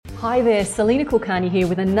Hi there, Selena Kulkarni here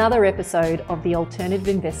with another episode of the Alternative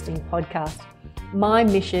Investing Podcast. My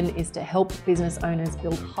mission is to help business owners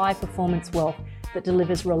build high-performance wealth that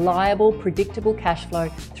delivers reliable, predictable cash flow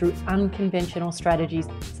through unconventional strategies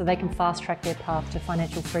so they can fast-track their path to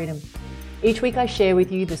financial freedom. Each week I share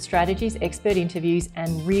with you the strategies, expert interviews,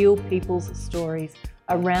 and real people's stories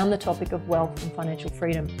around the topic of wealth and financial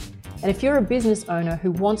freedom. And if you're a business owner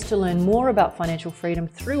who wants to learn more about financial freedom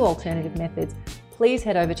through alternative methods, please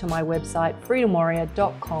head over to my website,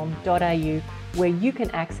 freedomwarrior.com.au, where you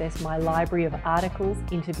can access my library of articles,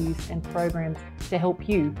 interviews, and programs to help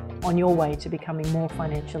you on your way to becoming more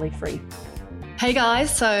financially free. Hey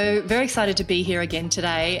guys, so very excited to be here again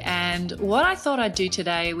today. And what I thought I'd do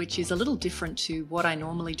today, which is a little different to what I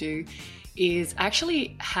normally do, is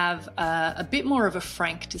actually have a bit more of a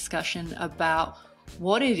frank discussion about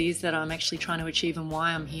what it is that I'm actually trying to achieve and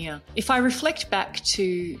why I'm here. If I reflect back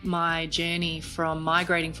to my journey from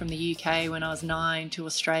migrating from the UK when I was 9 to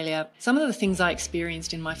Australia, some of the things I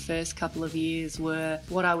experienced in my first couple of years were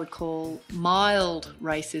what I would call mild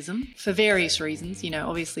racism for various reasons. You know,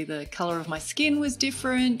 obviously the colour of my skin was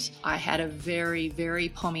different. I had a very, very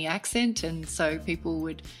pommy accent, and so people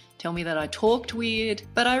would tell me that I talked weird.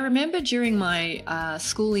 But I remember during my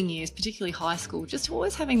schooling years, particularly high school, just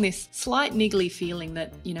always having this slight niggly feeling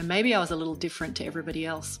that, you know, maybe I was a little different to everybody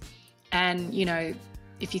else. And, you know,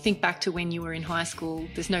 if you think back to when you were in high school,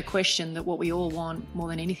 there's no question that what we all want more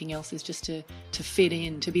than anything else is just to fit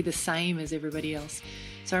in, to be the same as everybody else.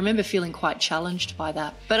 So I remember feeling quite challenged by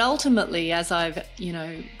that. But ultimately, as I've, you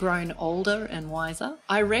know, grown older and wiser,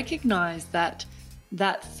 I recognize that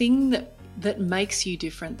thing that makes you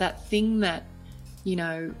different, that thing that, you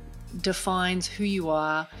know, defines who you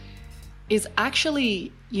are, is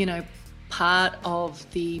actually, you know, part of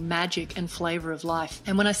the magic and flavor of life.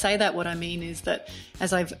 And when I say that, what I mean is that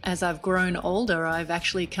as I've grown older, I've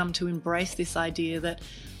actually come to embrace this idea that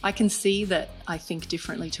I can see that I think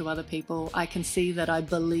differently to other people. I can see that I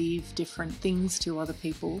believe different things to other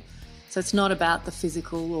people. So it's not about the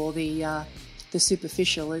physical or the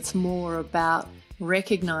superficial. It's more about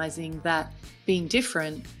recognizing that being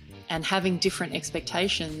different and having different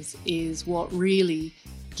expectations is what really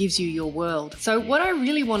gives you your world. So what I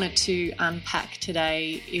really wanted to unpack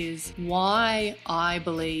today is why I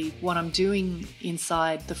believe what I'm doing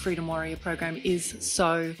inside the Freedom Warrior program is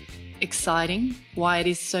so exciting, why it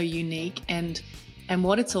is so unique, and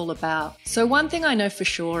what it's all about. So one thing I know for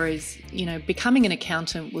sure is, you know, becoming an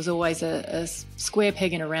accountant was always a square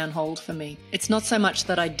peg in a round hole for me. It's not so much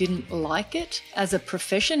that I didn't like it as a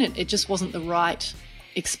profession, it just wasn't the right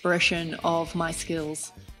expression of my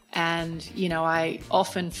skills. And, you know, I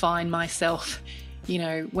often find myself, you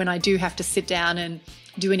know, when I do have to sit down and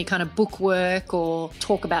do any kind of book work or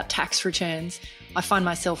talk about tax returns, I find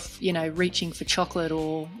myself, you know, reaching for chocolate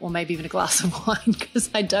or maybe even a glass of wine because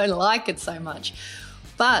I don't like it so much.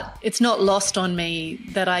 But it's not lost on me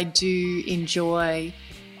that I do enjoy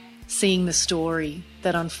seeing the story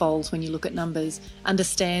that unfolds when you look at numbers,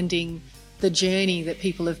 understanding the journey that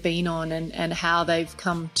people have been on and how they've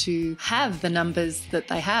come to have the numbers that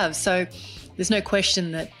they have. So there's no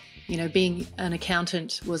question that, you know, being an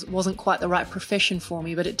accountant wasn't quite the right profession for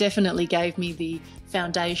me, but it definitely gave me the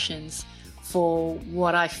foundations for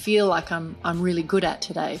what I feel like I'm really good at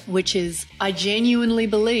today, which is I genuinely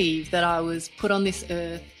believe that I was put on this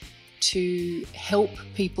earth to help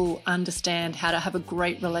people understand how to have a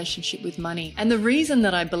great relationship with money. And the reason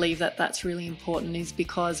that I believe that that's really important is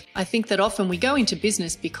because I think that often we go into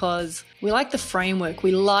business because we like the framework,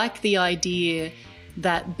 we like the idea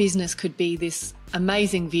that business could be this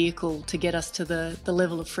amazing vehicle to get us to the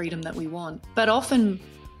level of freedom that we want. But often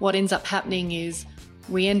what ends up happening is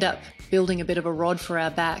we end up building a bit of a rod for our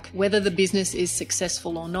back. Whether the business is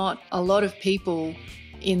successful or not, a lot of people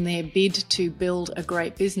in their bid to build a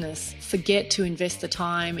great business forget to invest the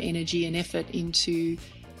time, energy and effort into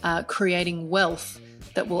creating wealth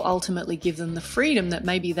that will ultimately give them the freedom that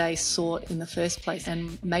maybe they sought in the first place.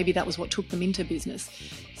 And maybe that was what took them into business.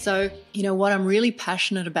 So, you know, what I'm really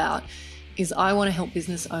passionate about is I want to help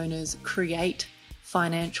business owners create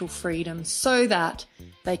financial freedom so that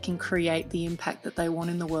they can create the impact that they want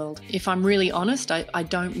in the world. If I'm really honest, I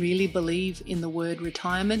don't really believe in the word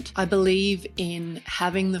retirement. I believe in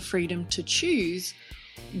having the freedom to choose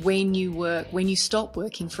when you stop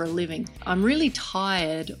working for a living. I'm really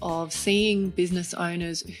tired of seeing business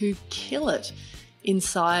owners who kill it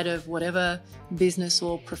inside of whatever business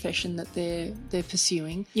or profession that they're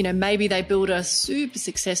pursuing. You know, maybe they build a super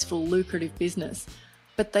successful, lucrative business,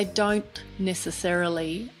 but they don't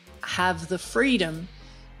necessarily have the freedom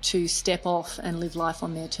to step off and live life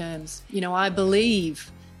on their terms. You know, I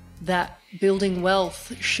believe that building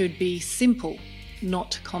wealth should be simple,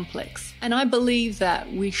 not complex. And I believe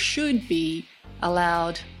that we should be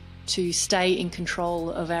allowed to stay in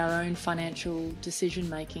control of our own financial decision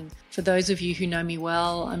making. For those of you who know me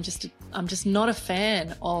well, I'm just not a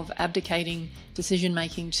fan of abdicating decision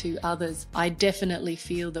making to others. I definitely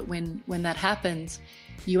feel that when that happens,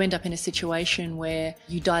 you end up in a situation where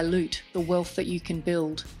you dilute the wealth that you can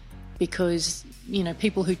build, because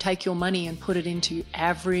people who take your money and put it into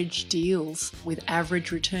average deals with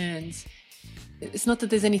average returns, it's not that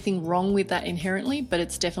there's anything wrong with that inherently, but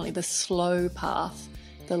it's definitely the slow path,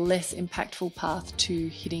 the less impactful path to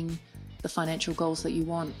hitting the financial goals that you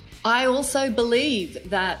want. I also believe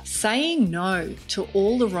that saying no to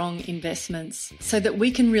all the wrong investments so that we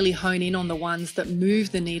can really hone in on the ones that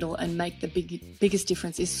move the needle and make the biggest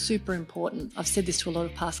difference is super important. I've said this to a lot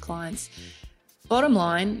of past clients. Bottom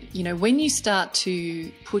line, when you start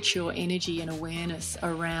to put your energy and awareness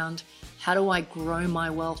around how do I grow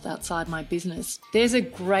my wealth outside my business, there's a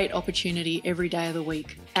great opportunity every day of the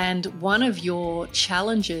week. And one of your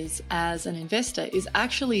challenges as an investor is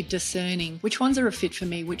actually discerning which ones are a fit for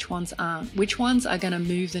me, which ones aren't, which ones are going to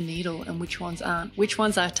move the needle and which ones aren't, which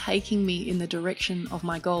ones are taking me in the direction of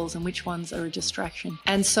my goals and which ones are a distraction.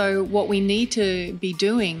 And so what we need to be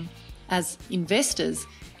doing as investors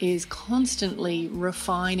is constantly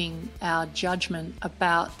refining our judgment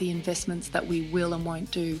about the investments that we will and won't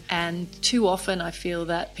do. And too often I feel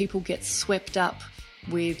that people get swept up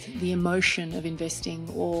with the emotion of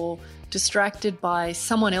investing or distracted by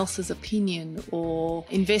someone else's opinion or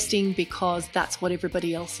investing because that's what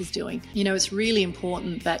everybody else is doing. It's really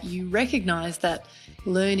important that you recognize that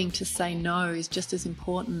learning to say no is just as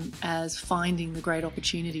important as finding the great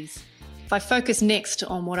opportunities. If I focus next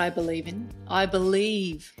on what I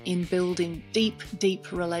believe in building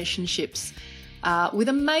deep relationships with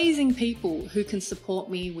amazing people who can support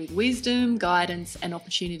me with wisdom, guidance, and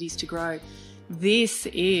opportunities to grow. This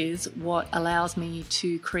is what allows me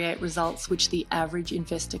to create results which the average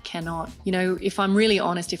investor cannot. If I'm really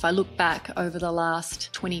honest, if I look back over the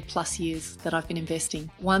last 20 plus years that I've been investing,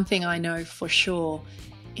 one thing I know for sure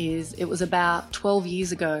is it was about 12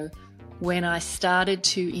 years ago when I started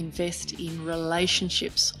to invest in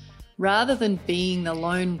relationships rather than being the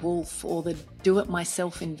lone wolf or the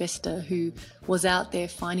do-it-myself investor who was out there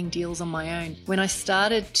finding deals on my own. When I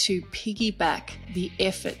started to piggyback the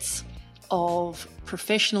efforts of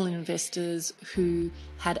professional investors who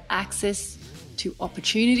had access to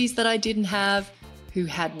opportunities that I didn't have, who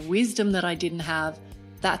had wisdom that I didn't have,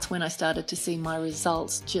 that's when I started to see my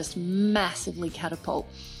results just massively catapult.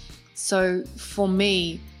 So for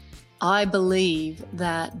me, I believe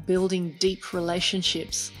that building deep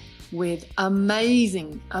relationships with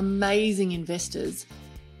amazing investors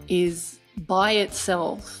is by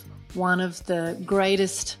itself one of the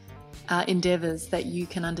greatest endeavors that you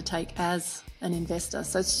can undertake as an investor.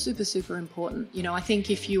 So it's super important. I think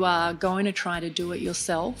if you are going to try to do it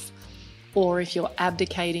yourself or if you're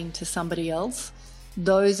abdicating to somebody else,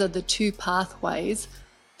 those are the two pathways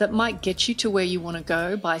that might get you to where you want to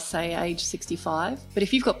go by, say, age 65. But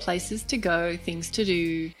if you've got places to go, things to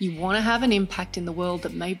do, you want to have an impact in the world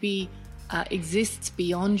that maybe exists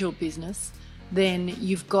beyond your business, then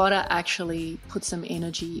you've got to actually put some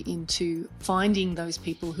energy into finding those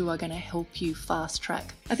people who are going to help you fast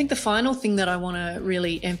track. I think the final thing that I want to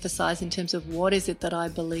really emphasize in terms of what is it that I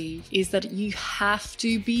believe is that you have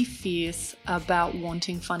to be fierce about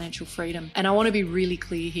wanting financial freedom. And I want to be really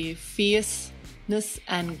clear here. Fierceness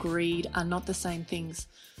and greed are not the same things.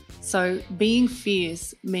 So being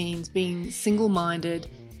fierce means being single-minded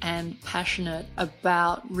and passionate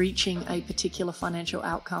about reaching a particular financial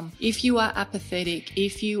outcome. If you are apathetic,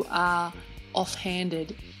 if you are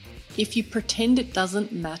offhanded, if you pretend it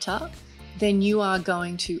doesn't matter, then you are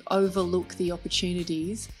going to overlook the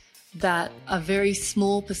opportunities that a very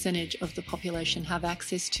small percentage of the population have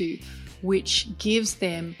access to, which gives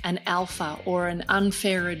them an alpha or an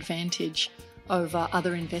unfair advantage over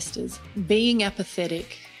other investors. Being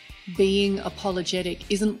apathetic, being apologetic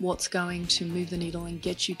isn't what's going to move the needle and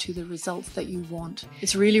get you to the results that you want.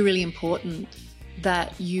 It's really important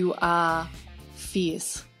that you are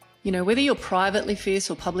fierce. Whether you're privately fierce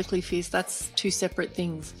or publicly fierce, that's two separate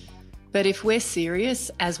things. But if we're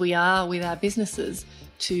serious, as we are with our businesses,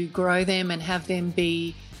 to grow them and have them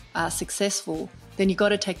be successful, then you've got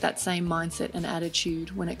to take that same mindset and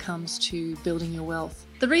attitude when it comes to building your wealth.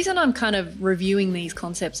 The reason I'm kind of reviewing these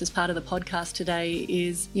concepts as part of the podcast today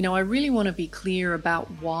is, I really want to be clear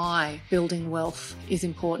about why building wealth is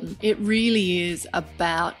important. It really is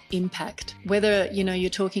about impact. Whether,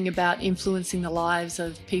 you're talking about influencing the lives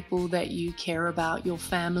of people that you care about, your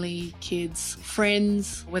family, kids,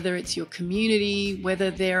 friends, whether it's your community,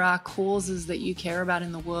 whether there are causes that you care about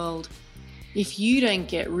in the world. If you don't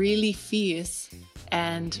get really fierce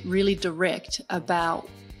and really direct about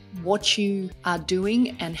what you are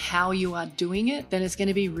doing and how you are doing it, then it's going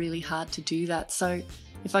to be really hard to do that. So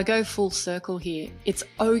if I go full circle here, it's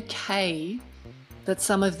okay that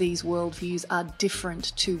some of these worldviews are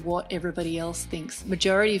different to what everybody else thinks.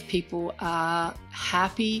 Majority of people are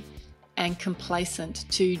happy and complacent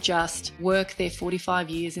to just work their 45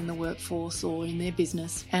 years in the workforce or in their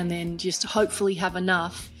business and then just hopefully have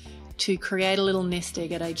enough to create a little nest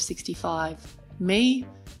egg at age 65. Me,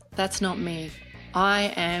 that's not me.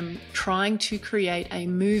 I am trying to create a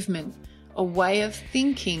movement, a way of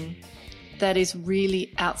thinking that is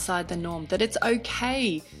really outside the norm, that it's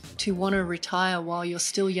okay to want to retire while you're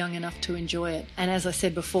still young enough to enjoy it. And as I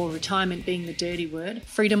said before, retirement being the dirty word,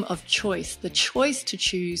 freedom of choice, the choice to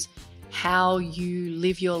choose how you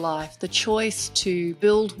live your life, the choice to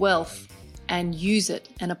build wealth and use it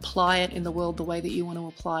and apply it in the world the way that you want to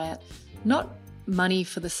apply it. Not money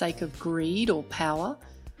for the sake of greed or power,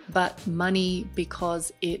 but money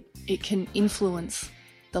because it can influence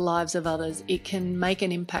the lives of others. It can make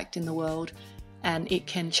an impact in the world and it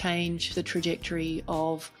can change the trajectory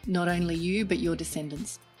of not only you, but your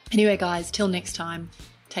descendants. Anyway, guys, till next time,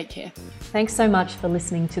 take care. Thanks so much for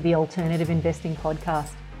listening to the Alternative Investing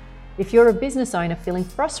Podcast. If you're a business owner feeling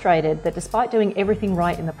frustrated that despite doing everything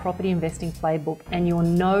right in the property investing playbook and you're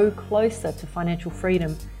no closer to financial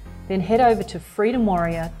freedom, then head over to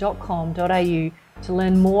freedomwarrior.com.au to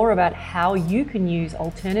learn more about how you can use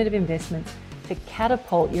alternative investments to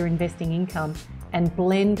catapult your investing income and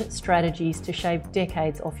blend strategies to shave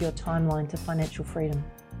decades off your timeline to financial freedom.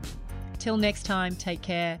 Till next time, take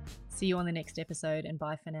care. See you on the next episode and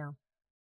bye for now.